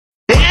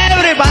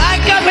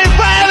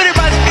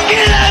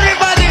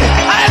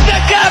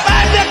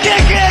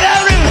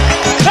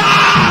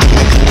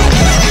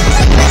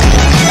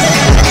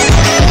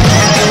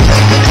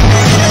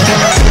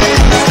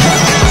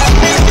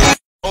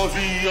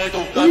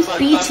Who's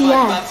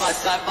BTS?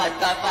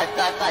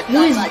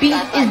 Who is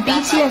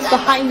BTS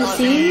behind the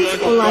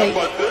scenes or like?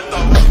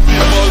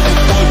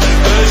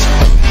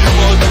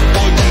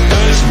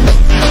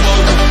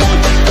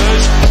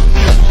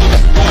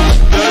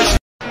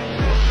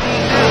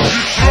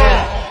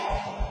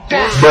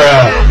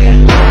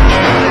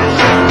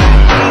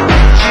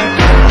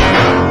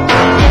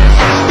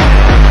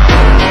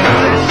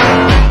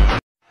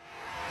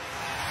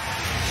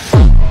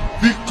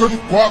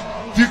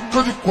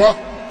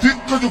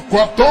 Fica de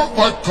quatro,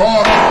 vai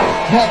cara.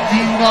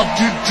 Novinha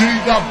de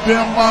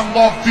diadema,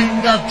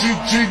 novinha de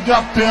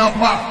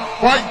diadema.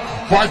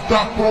 Vai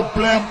dar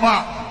problema,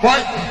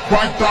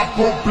 vai dar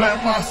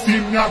problema. Se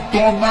minha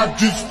dona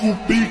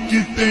descobrir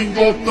que tem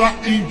outra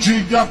em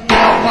diadema.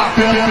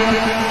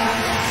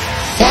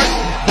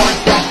 Vai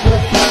dar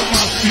problema,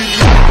 se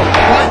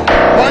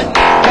vai.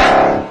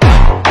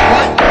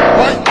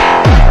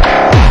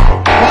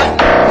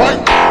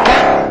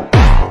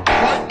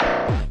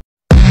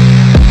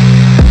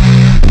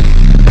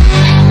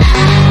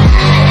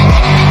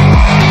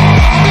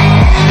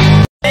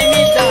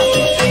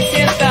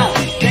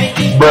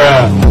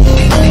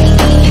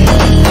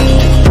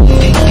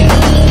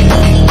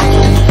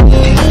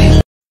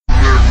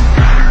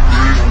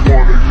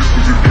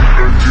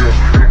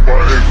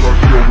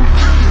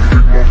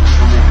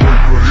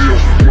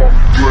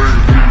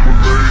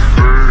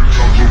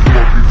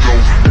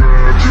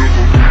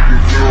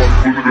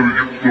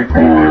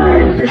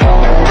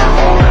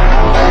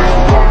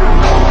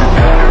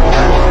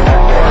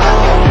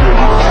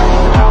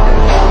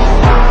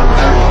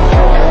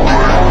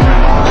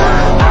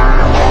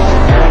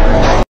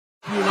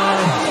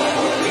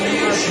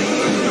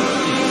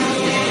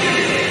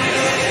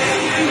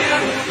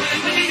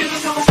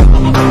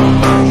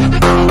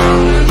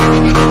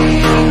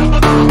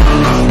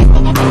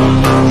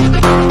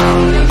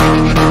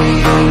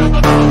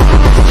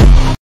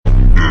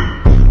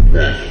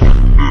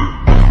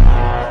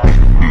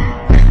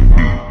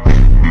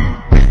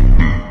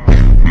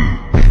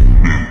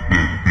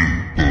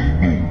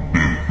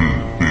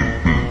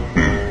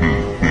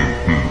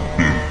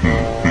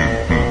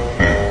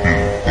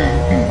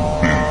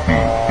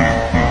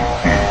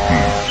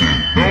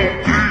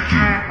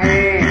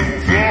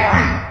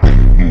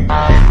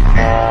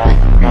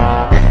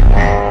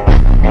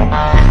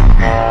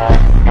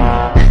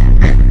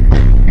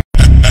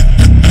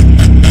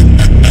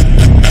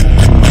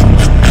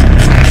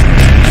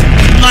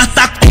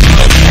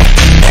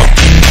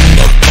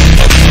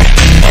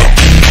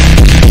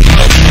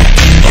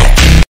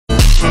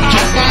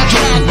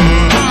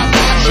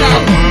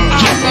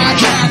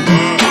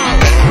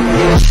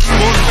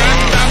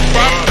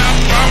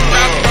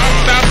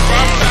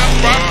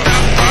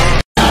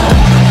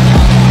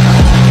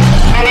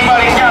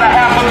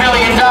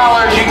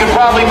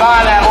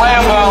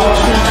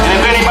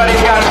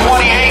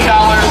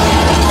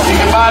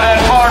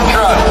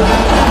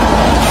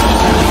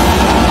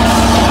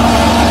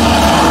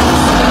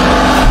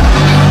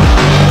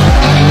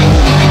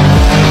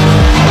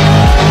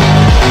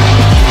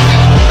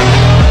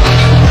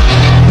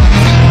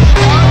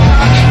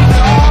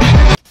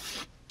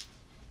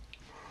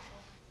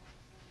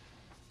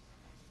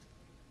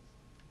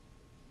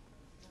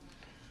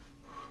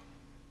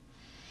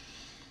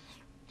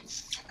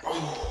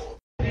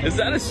 Is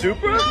that a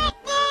Supra?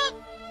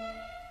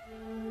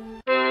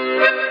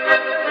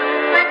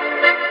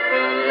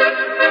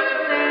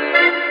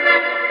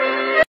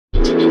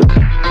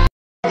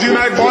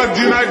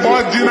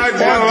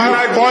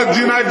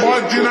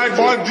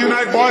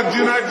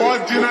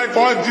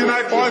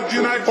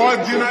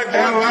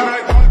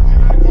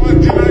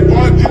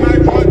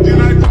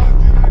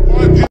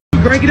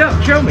 Break it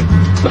up, show me.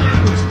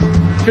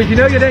 Because you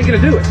know you ain't gonna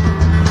do it.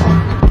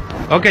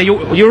 Okay,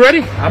 you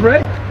ready? I'm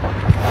ready.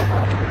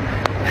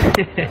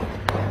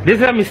 This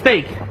is a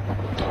mistake.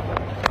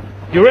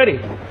 You ready?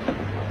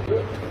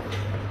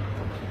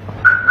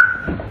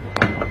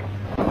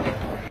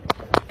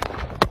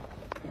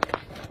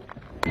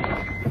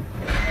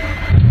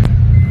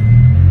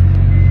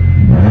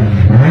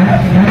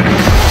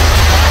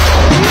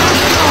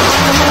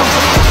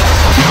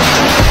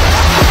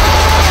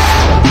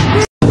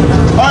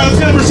 Alright, let's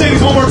get a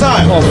Mercedes one more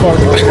time. Oh, fuck.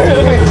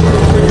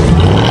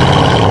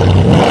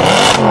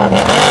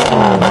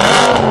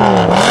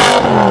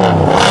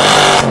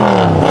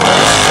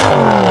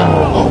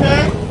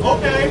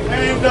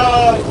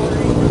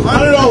 I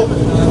don't know.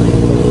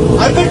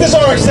 I think this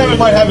RX-7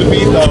 might have a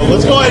beat, though.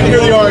 Let's go ahead and hear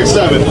the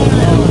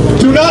RX-7.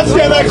 Do not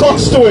stand that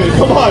close to it.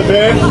 Come on,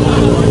 man.